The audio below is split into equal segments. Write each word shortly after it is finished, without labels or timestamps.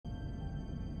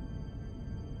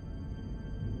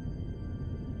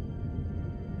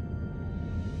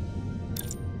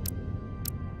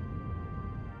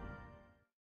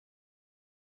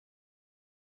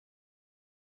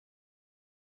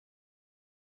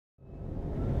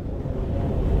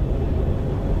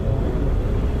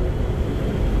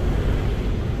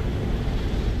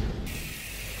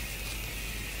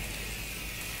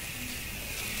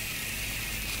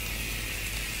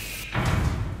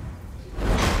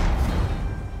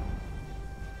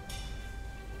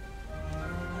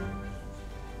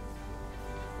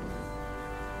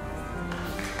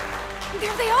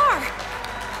There they are!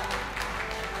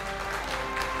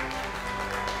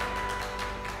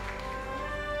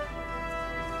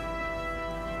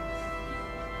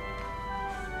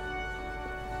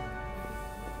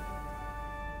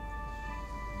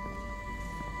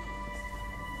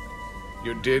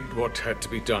 You did what had to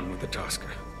be done with the Tasker.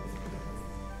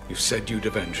 You said you'd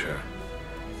avenge her,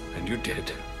 and you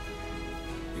did.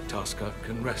 The Tasker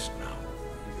can rest now.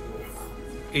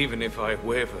 Even if I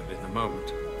wavered in the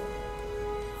moment.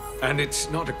 And it's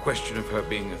not a question of her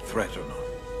being a threat or not.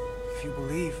 If you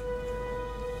believe,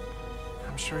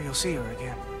 I'm sure you'll see her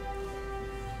again.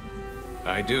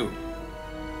 I do.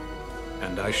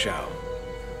 And I shall.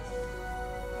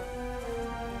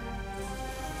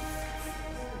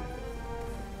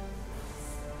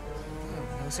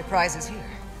 No surprises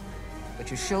here. But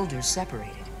your shoulders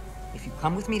separated. If you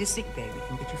come with me to sickbay, we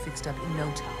can get you fixed up in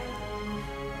no time.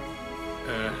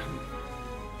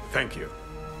 Thank you.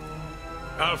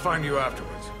 I'll find you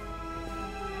afterwards.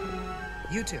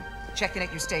 You two, check in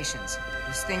at your stations.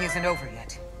 This thing isn't over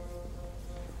yet.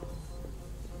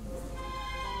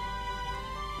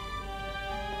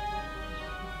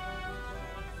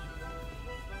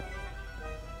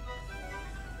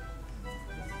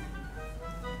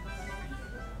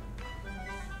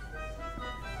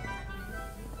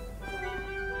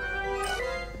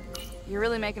 You're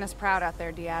really making us proud out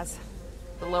there, Diaz.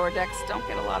 The lower decks don't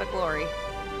get a lot of glory.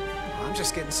 I'm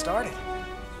just getting started.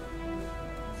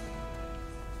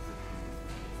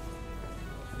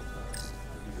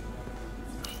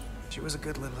 She was a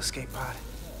good little escape pod.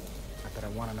 Not that I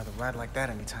want another ride like that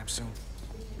anytime soon.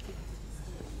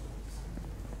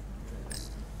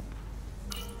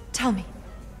 Tell me,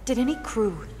 did any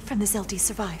crew from the Zeldi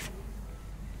survive?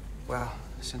 Well,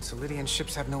 since the Lydian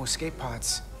ships have no escape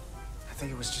pods, I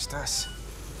think it was just us.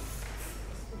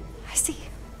 I see.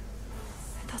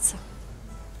 I thought so.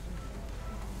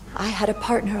 I had a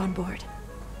partner on board.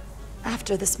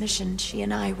 After this mission, she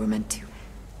and I were meant to.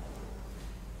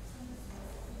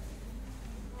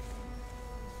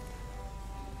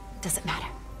 Doesn't matter.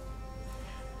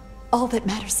 All that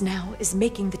matters now is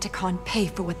making the Takan pay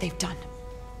for what they've done.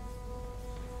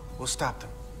 We'll stop them.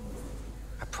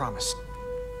 I promise.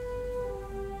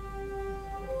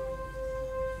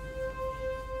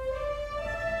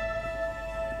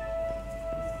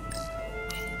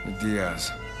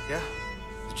 Diaz. Yeah?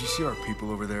 Did you see our people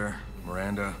over there?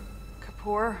 Miranda?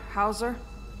 Kapoor, Hauser?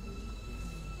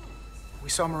 We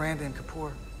saw Miranda and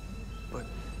Kapoor, but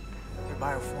they're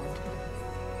bioformed.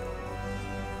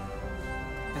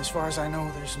 And as far as I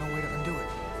know, there's no way to undo it.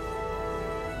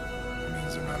 That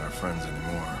means they're not our friends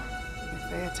anymore.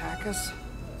 If they attack us?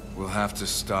 We'll have to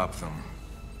stop them.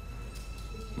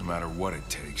 No matter what it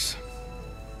takes.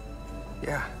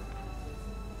 Yeah.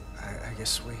 I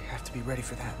guess we have to be ready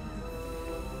for that.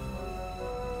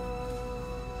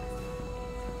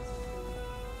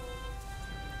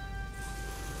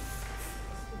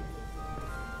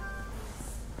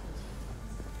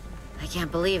 I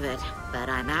can't believe it, but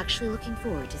I'm actually looking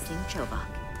forward to seeing Chobok.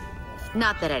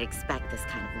 Not that I'd expect this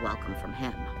kind of welcome from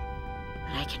him,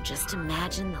 but I can just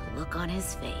imagine the look on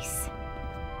his face.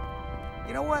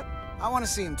 You know what? I want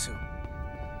to see him too.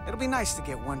 It'll be nice to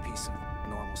get one piece of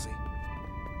normalcy.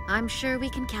 I'm sure we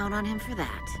can count on him for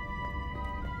that.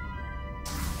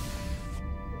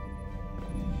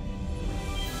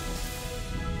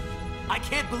 I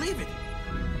can't believe it!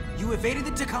 You evaded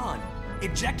the Takan,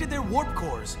 ejected their warp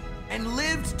cores, and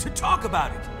lived to talk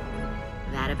about it!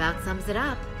 That about sums it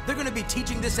up. They're gonna be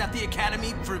teaching this at the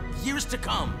Academy for years to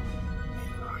come.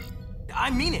 I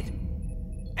mean it.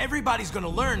 Everybody's gonna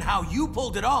learn how you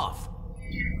pulled it off.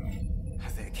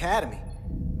 The Academy?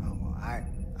 Oh, well,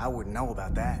 I wouldn't know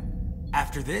about that.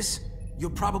 After this,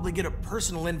 you'll probably get a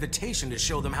personal invitation to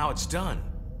show them how it's done.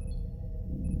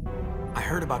 I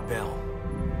heard about Belle.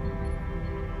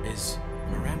 Is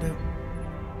Miranda?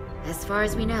 As far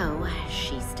as we know,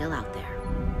 she's still out there.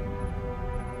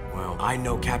 Well, I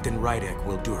know Captain Rydek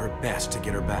will do her best to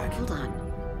get her back. Hold on.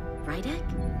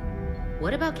 Rydek?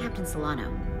 What about Captain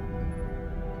Solano?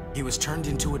 He was turned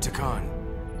into a Takan.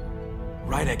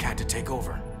 Rydek had to take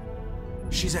over.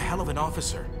 She's a hell of an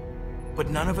officer, but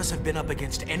none of us have been up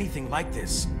against anything like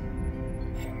this.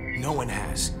 No one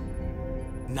has.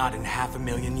 Not in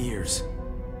 500,000 years.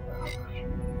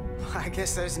 I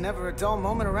guess there's never a dull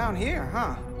moment around here,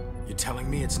 huh? You telling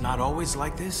me it's not always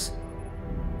like this?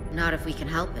 Not if we can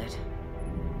help it.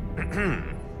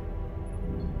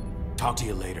 Talk to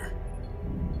you later.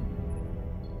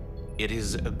 It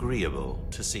is agreeable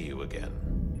to see you again.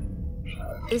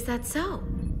 Is that so?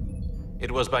 It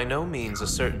was by no means a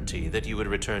certainty that you would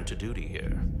return to duty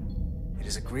here. It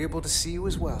is agreeable to see you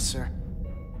as well, sir.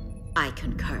 I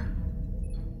concur.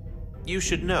 You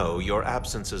should know your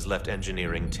absence has left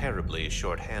engineering terribly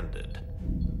short-handed.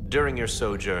 During your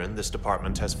sojourn, this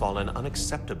department has fallen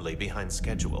unacceptably behind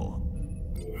schedule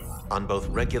on both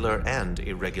regular and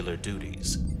irregular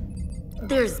duties.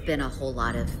 There's been a whole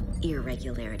lot of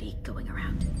irregularity going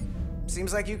around.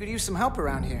 Seems like you could use some help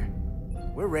around here.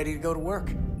 We're ready to go to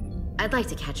work. I'd like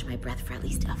to catch my breath for at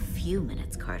least a few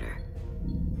minutes, Carter.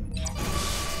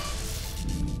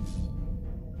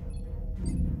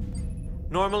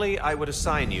 Normally, I would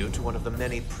assign you to one of the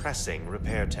many pressing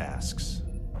repair tasks.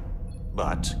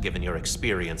 But, given your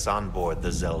experience on board the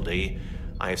Zeldy,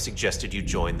 I have suggested you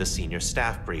join the senior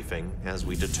staff briefing as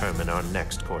we determine our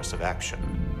next course of action.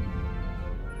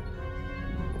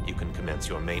 You can commence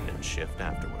your maintenance shift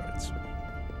afterwards.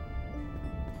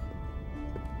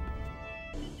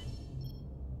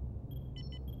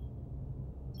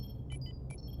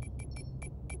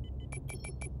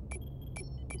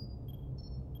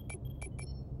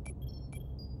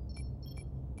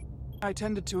 I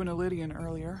tended to an Illidian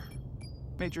earlier.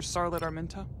 Major Sarlet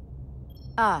Arminta.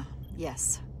 Ah,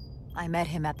 yes. I met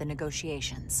him at the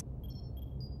negotiations.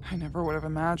 I never would have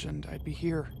imagined I'd be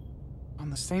here, on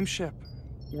the same ship,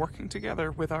 working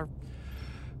together with our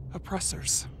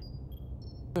oppressors.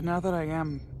 But now that I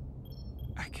am,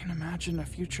 I can imagine a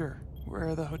future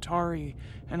where the Hotari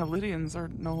and Illidians are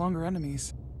no longer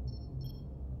enemies.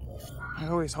 I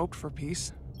always hoped for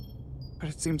peace, but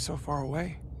it seems so far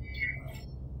away.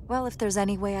 Well, if there's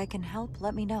any way I can help,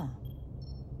 let me know.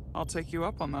 I'll take you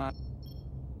up on that.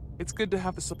 It's good to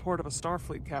have the support of a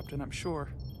Starfleet captain, I'm sure.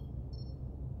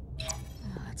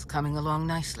 It's coming along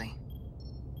nicely.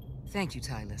 Thank you,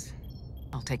 Tylus.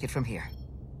 I'll take it from here.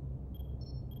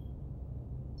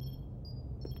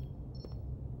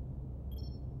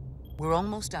 We're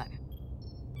almost done.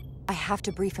 I have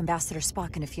to brief Ambassador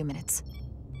Spock in a few minutes.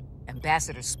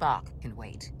 Ambassador Spock can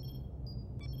wait.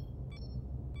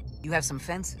 You have some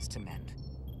fences to mend.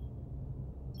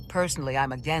 Personally,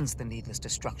 I'm against the needless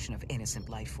destruction of innocent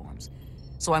life forms,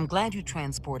 so I'm glad you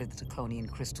transported the Taconian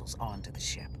crystals onto the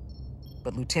ship.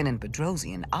 But Lieutenant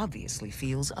Bedrosian obviously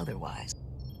feels otherwise.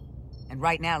 And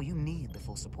right now, you need the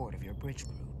full support of your bridge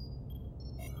crew.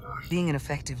 Being an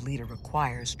effective leader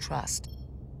requires trust,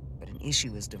 but an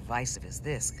issue as divisive as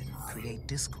this can create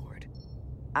discord.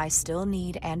 I still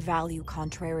need and value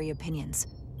contrary opinions.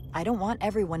 I don't want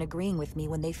everyone agreeing with me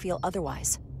when they feel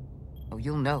otherwise. Oh,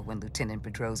 you'll know when Lieutenant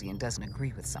Bedrosian doesn't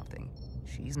agree with something.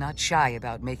 She's not shy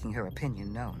about making her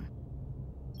opinion known.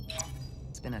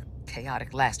 It's been a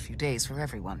chaotic last few days for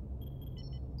everyone.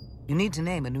 You need to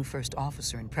name a new first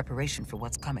officer in preparation for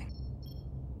what's coming.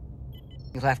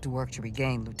 You'll have to work to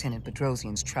regain Lieutenant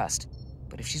Bedrosian's trust,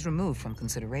 but if she's removed from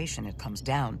consideration, it comes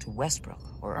down to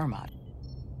Westbrook or Ermot.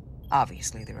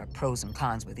 Obviously, there are pros and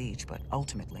cons with each, but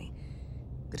ultimately,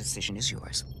 the decision is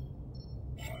yours.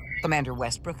 Commander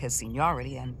Westbrook has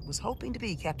seniority and was hoping to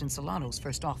be Captain Solano's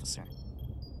first officer.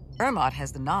 Ermot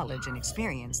has the knowledge and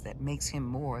experience that makes him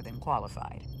more than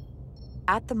qualified.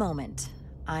 At the moment,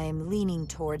 I'm leaning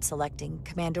toward selecting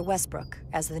Commander Westbrook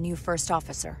as the new first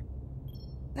officer.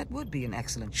 That would be an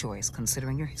excellent choice,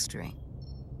 considering your history.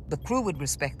 The crew would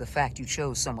respect the fact you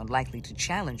chose someone likely to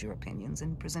challenge your opinions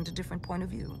and present a different point of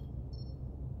view.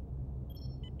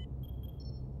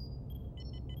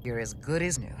 You're as good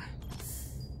as new.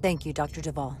 Thank you, Dr.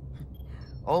 Duvall.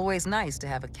 Always nice to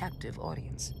have a captive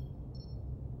audience.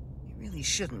 You really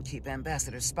shouldn't keep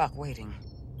Ambassador Spock waiting.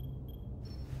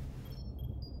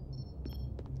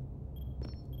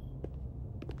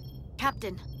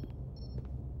 Captain.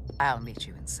 I'll meet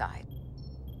you inside.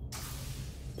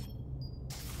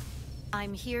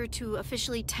 I'm here to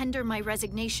officially tender my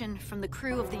resignation from the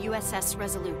crew of the USS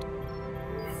Resolute.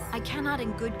 I cannot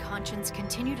in good conscience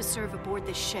continue to serve aboard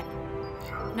this ship.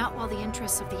 Not while the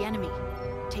interests of the enemy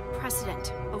take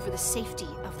precedent over the safety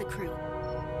of the crew.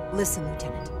 Listen,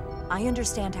 Lieutenant. I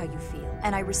understand how you feel,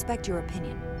 and I respect your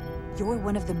opinion. You're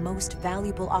one of the most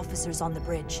valuable officers on the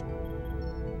bridge,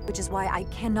 which is why I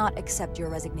cannot accept your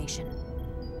resignation.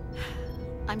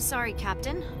 I'm sorry,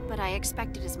 Captain, but I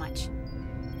expected as much.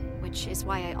 Which is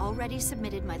why I already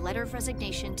submitted my letter of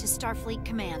resignation to Starfleet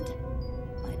Command.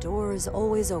 My door is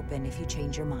always open if you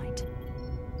change your mind.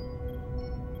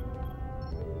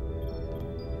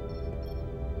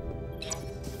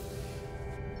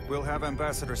 We'll have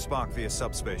Ambassador Spock via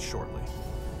subspace shortly.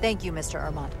 Thank you, Mr.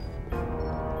 Ermot.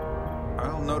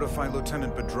 I'll notify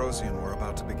Lieutenant Bedrosian we're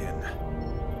about to begin.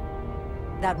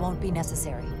 That won't be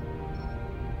necessary.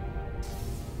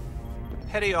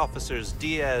 Petty Officers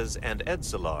Diaz and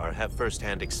Edsalar have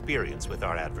first-hand experience with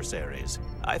our adversaries.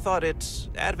 I thought it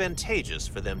advantageous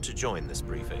for them to join this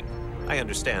briefing. I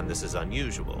understand this is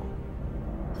unusual,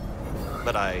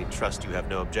 but I trust you have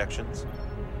no objections?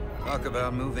 Talk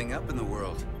about moving up in the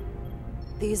world.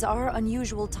 These are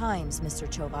unusual times, Mr.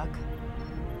 Chovak.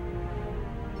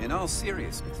 In all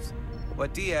seriousness,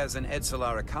 what Diaz and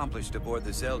Edsalar accomplished aboard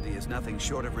the Zeldi is nothing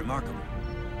short of remarkable.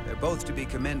 They're both to be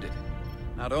commended,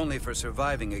 not only for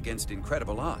surviving against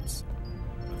incredible odds,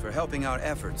 but for helping our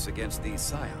efforts against these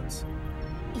scions.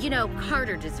 You know,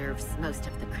 Carter deserves most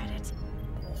of the credit.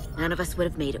 None of us would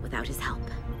have made it without his help.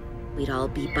 We'd all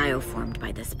be bioformed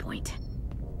by this point.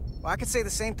 Well, I could say the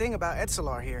same thing about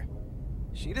Edsalar here.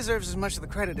 She deserves as much of the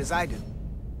credit as I do.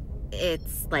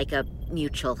 It's like a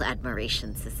mutual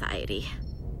admiration society.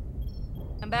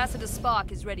 Ambassador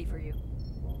Spock is ready for you.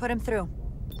 Put him through.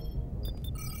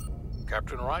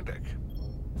 Captain Rydek,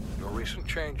 your recent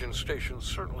change in station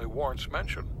certainly warrants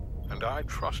mention, and I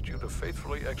trust you to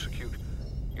faithfully execute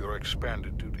your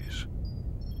expanded duties.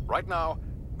 Right now,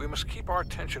 we must keep our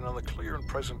attention on the clear and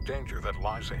present danger that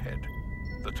lies ahead,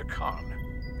 the Takan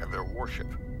and their warship.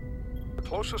 The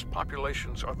closest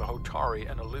populations are the Hotari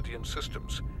and Elydian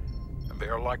systems, and they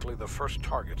are likely the first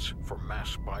targets for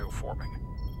mass bioforming.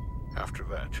 After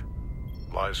that,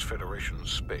 lies Federation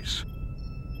space.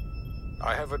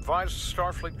 I have advised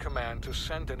Starfleet Command to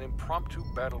send an impromptu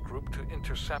battle group to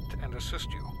intercept and assist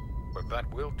you, but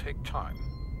that will take time.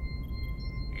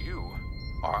 You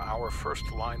are our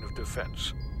first line of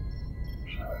defense.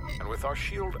 And with our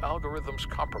shield algorithms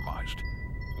compromised,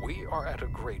 we are at a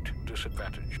great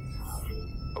disadvantage.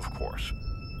 Of course,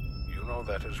 you know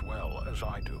that as well as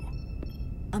I do.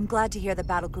 I'm glad to hear the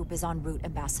battle group is en route,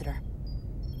 Ambassador.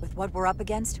 With what we're up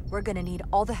against, we're gonna need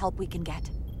all the help we can get.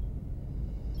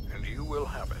 And you will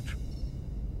have it.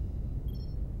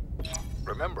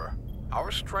 Remember,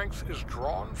 our strength is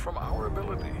drawn from our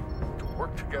ability to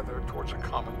work together towards a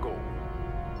common goal.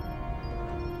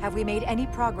 Have we made any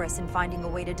progress in finding a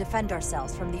way to defend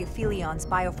ourselves from the Aphilion's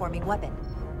bioforming weapon?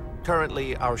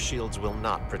 Currently, our shields will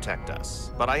not protect us,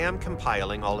 but I am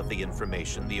compiling all of the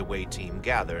information the away team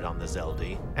gathered on the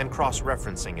Zeldi and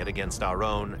cross-referencing it against our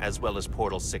own as well as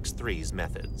Portal 6-3's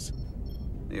methods.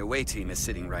 The away team is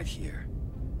sitting right here.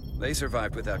 They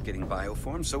survived without getting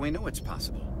bioformed, so we know it's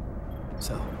possible.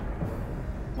 So,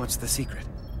 what's the secret?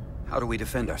 How do we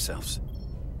defend ourselves?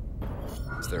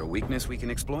 Is there a weakness we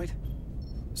can exploit?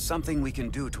 Something we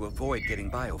can do to avoid getting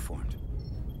bioformed?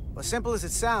 Well, as simple as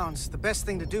it sounds, the best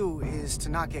thing to do is to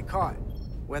not get caught.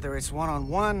 Whether it's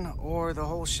one-on-one or the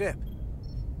whole ship.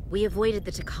 We avoided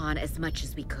the Takan as much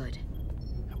as we could.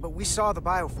 But we saw the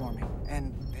bioforming,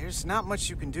 and there's not much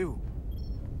you can do.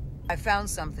 I found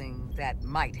something that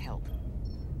might help.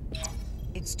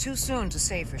 It's too soon to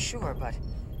say for sure, but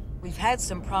we've had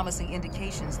some promising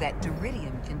indications that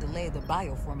Duridium can delay the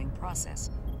bioforming process.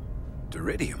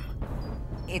 Duridium?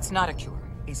 It's not a cure.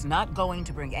 It's not going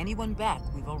to bring anyone back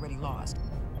we've already lost.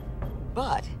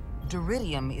 But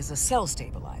Duridium is a cell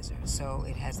stabilizer, so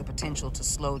it has the potential to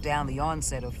slow down the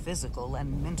onset of physical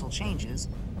and mental changes,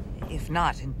 if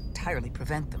not entirely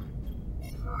prevent them.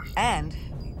 And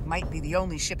we might be the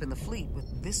only ship in the fleet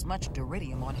with this much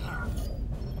Duridium on hand.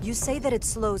 You say that it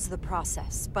slows the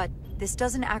process, but this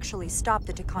doesn't actually stop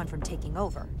the Takan from taking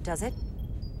over, does it?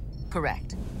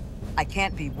 Correct. I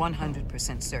can't be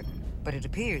 100% certain, but it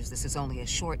appears this is only a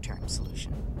short-term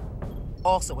solution.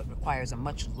 Also, it requires a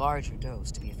much larger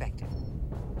dose to be effective.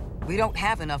 We don't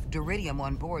have enough Duridium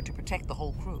on board to protect the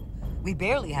whole crew. We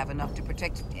barely have enough to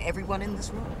protect everyone in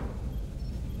this room.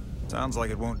 Sounds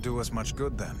like it won't do us much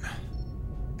good then.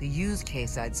 The use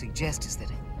case I'd suggest is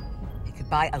that it could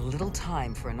buy a little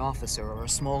time for an officer or a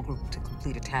small group to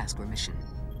complete a task or mission.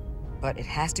 But it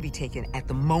has to be taken at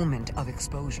the moment of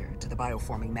exposure to the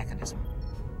bioforming mechanism.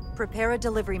 Prepare a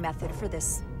delivery method for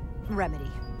this remedy.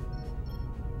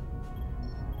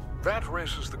 That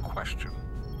raises the question,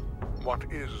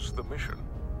 what is the mission?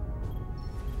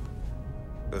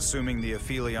 Assuming the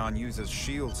Aphelion uses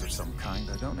shields of some kind,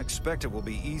 I don't expect it will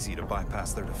be easy to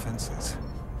bypass their defenses.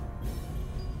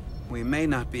 We may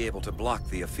not be able to block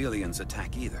the Aphelions'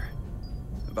 attack either.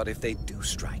 But if they do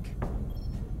strike,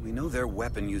 we know their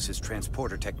weapon uses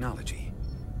transporter technology.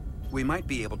 We might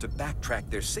be able to backtrack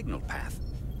their signal path.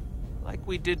 Like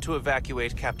we did to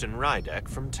evacuate Captain Rydek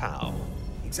from Tau.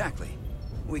 Exactly.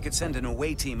 We could send an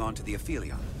away team onto the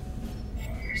Aphelion.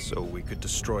 So we could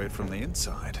destroy it from the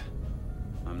inside.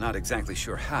 I'm not exactly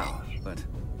sure how, but...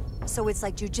 So it's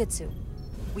like jujitsu.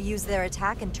 We use their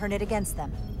attack and turn it against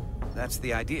them. That's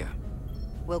the idea.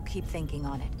 We'll keep thinking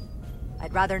on it.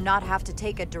 I'd rather not have to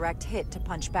take a direct hit to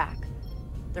punch back.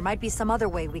 There might be some other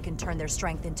way we can turn their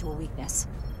strength into a weakness.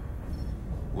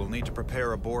 We'll need to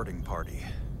prepare a boarding party,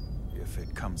 if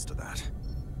it comes to that.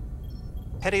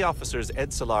 Petty Officers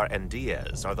Edsalar and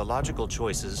Diaz are the logical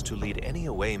choices to lead any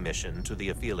away mission to the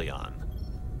Aphelion.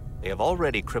 They have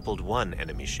already crippled one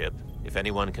enemy ship. If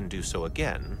anyone can do so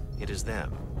again, it is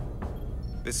them.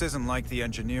 This isn't like the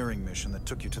engineering mission that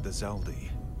took you to the Zeldi.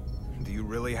 Do you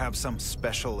really have some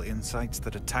special insights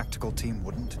that a tactical team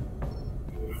wouldn't?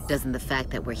 Doesn't the fact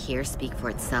that we're here speak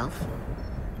for itself?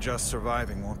 Just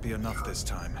surviving won't be enough this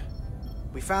time.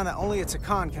 We found that only a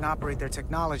Takan can operate their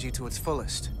technology to its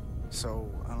fullest.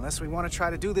 So, unless we want to try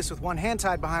to do this with one hand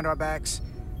tied behind our backs,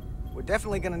 we're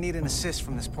definitely gonna need an assist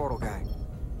from this portal guy.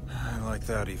 I like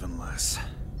that even less.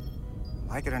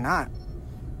 Like it or not,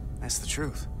 that's the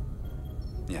truth.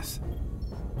 Yes.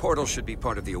 Portal should be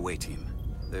part of the away team.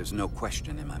 There's no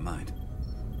question in my mind.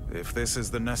 If this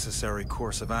is the necessary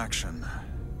course of action,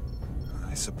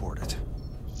 I support it.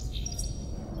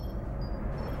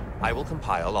 I will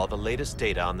compile all the latest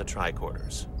data on the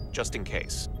tricorders, just in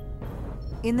case.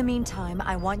 In the meantime,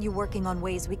 I want you working on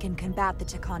ways we can combat the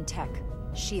Takan tech.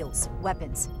 Shields,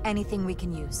 weapons, anything we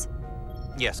can use.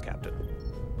 Yes, Captain.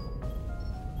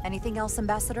 Anything else,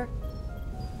 Ambassador?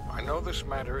 I know this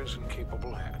matter is in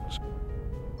capable hands.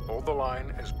 Hold the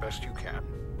line as best you can.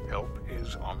 Help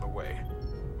is on the way.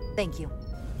 Thank you.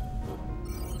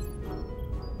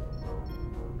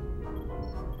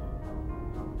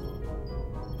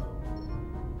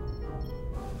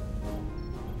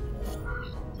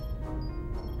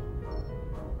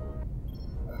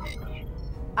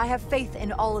 I have faith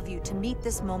in all of you to meet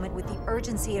this moment with the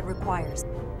urgency it requires.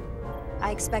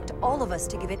 I expect all of us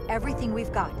to give it everything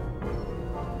we've got.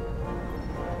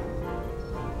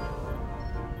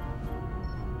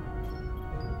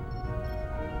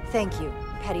 Thank you,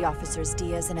 Petty Officers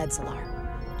Diaz and Edsalar.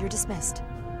 You're dismissed.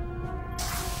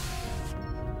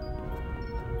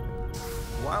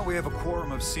 While we have a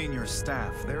quorum of senior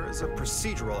staff, there is a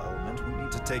procedural element we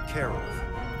need to take care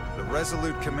of. The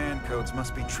Resolute command codes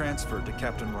must be transferred to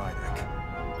Captain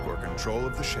Rydek for control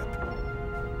of the ship.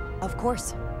 Of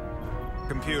course.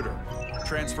 Computer,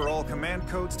 transfer all command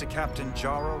codes to Captain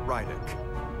Jara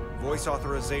Rydek. Voice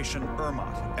authorization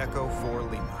Ermot, Echo 4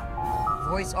 Lima.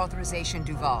 Voice authorization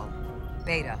Duval.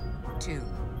 Beta 2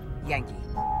 Yankee.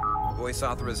 Voice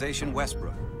authorization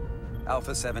Westbrook.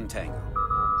 Alpha 7 Tango.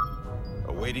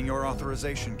 Awaiting your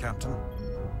authorization, Captain.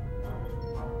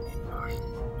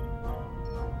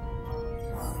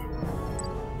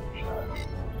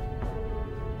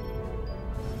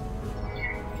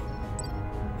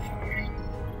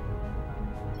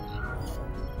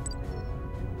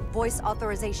 Voice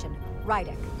authorization,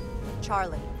 Rydek.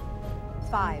 Charlie.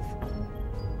 5.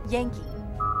 Yankee.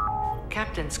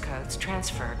 Captain's codes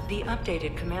transferred. The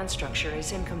updated command structure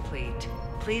is incomplete.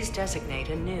 Please designate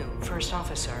a new first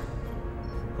officer.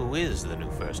 Who is the new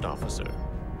first officer?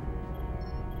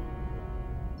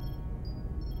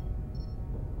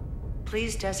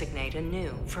 Please designate a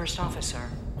new first officer.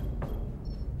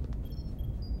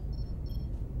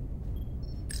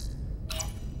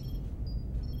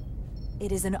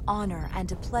 It is an honor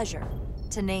and a pleasure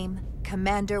to name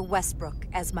Commander Westbrook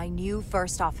as my new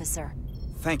first officer.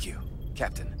 Thank you,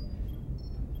 Captain.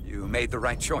 You made the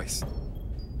right choice.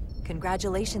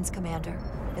 Congratulations, Commander.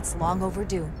 It's long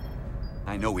overdue.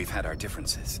 I know we've had our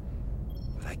differences,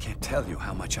 but I can't tell you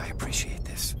how much I appreciate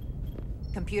this.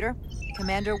 Computer,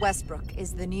 Commander Westbrook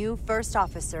is the new first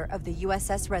officer of the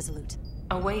USS Resolute.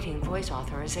 Awaiting voice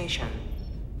authorization.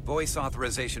 Voice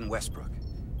authorization Westbrook.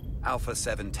 Alpha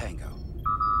 7 Tango.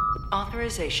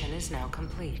 Authorization is now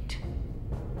complete.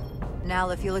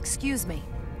 Now, if you'll excuse me,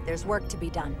 there's work to be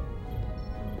done.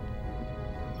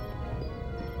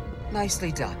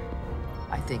 Nicely done.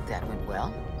 I think that went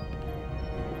well.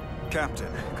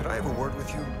 Captain, could I have a word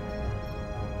with you?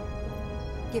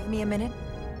 Give me a minute.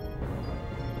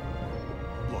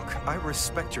 Look, I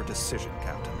respect your decision,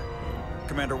 Captain.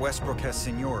 Commander Westbrook has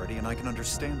seniority, and I can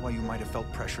understand why you might have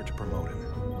felt pressure to promote him.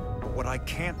 But what I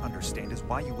can't understand is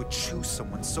why you would choose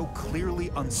someone so clearly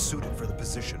unsuited for the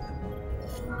position.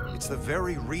 It's the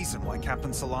very reason why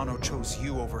Captain Solano chose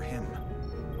you over him.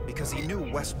 Because he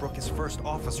knew Westbrook as first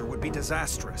officer would be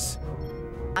disastrous.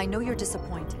 I know you're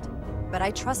disappointed, but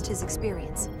I trust his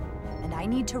experience. And I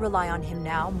need to rely on him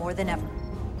now more than ever.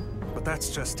 But that's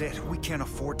just it. We can't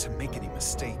afford to make any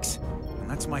mistakes. And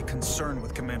that's my concern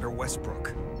with Commander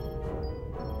Westbrook.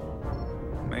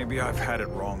 Maybe I've had it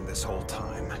wrong this whole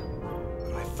time.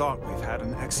 But I thought we've had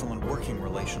an excellent working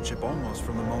relationship almost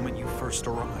from the moment you first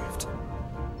arrived.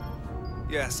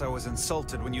 Yes, I was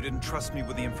insulted when you didn't trust me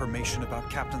with the information about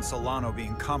Captain Solano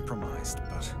being compromised,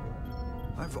 but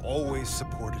I've always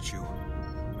supported you,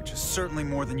 which is certainly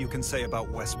more than you can say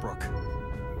about Westbrook.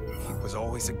 He was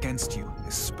always against you,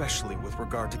 especially with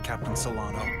regard to Captain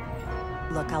Solano.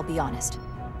 Look, I'll be honest.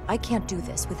 I can't do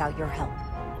this without your help.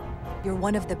 You're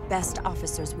one of the best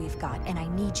officers we've got, and I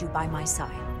need you by my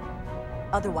side.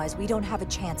 Otherwise, we don't have a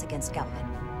chance against Galvin.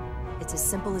 It's as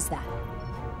simple as that.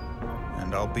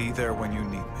 And I'll be there when you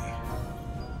need me.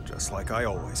 Just like I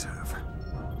always have.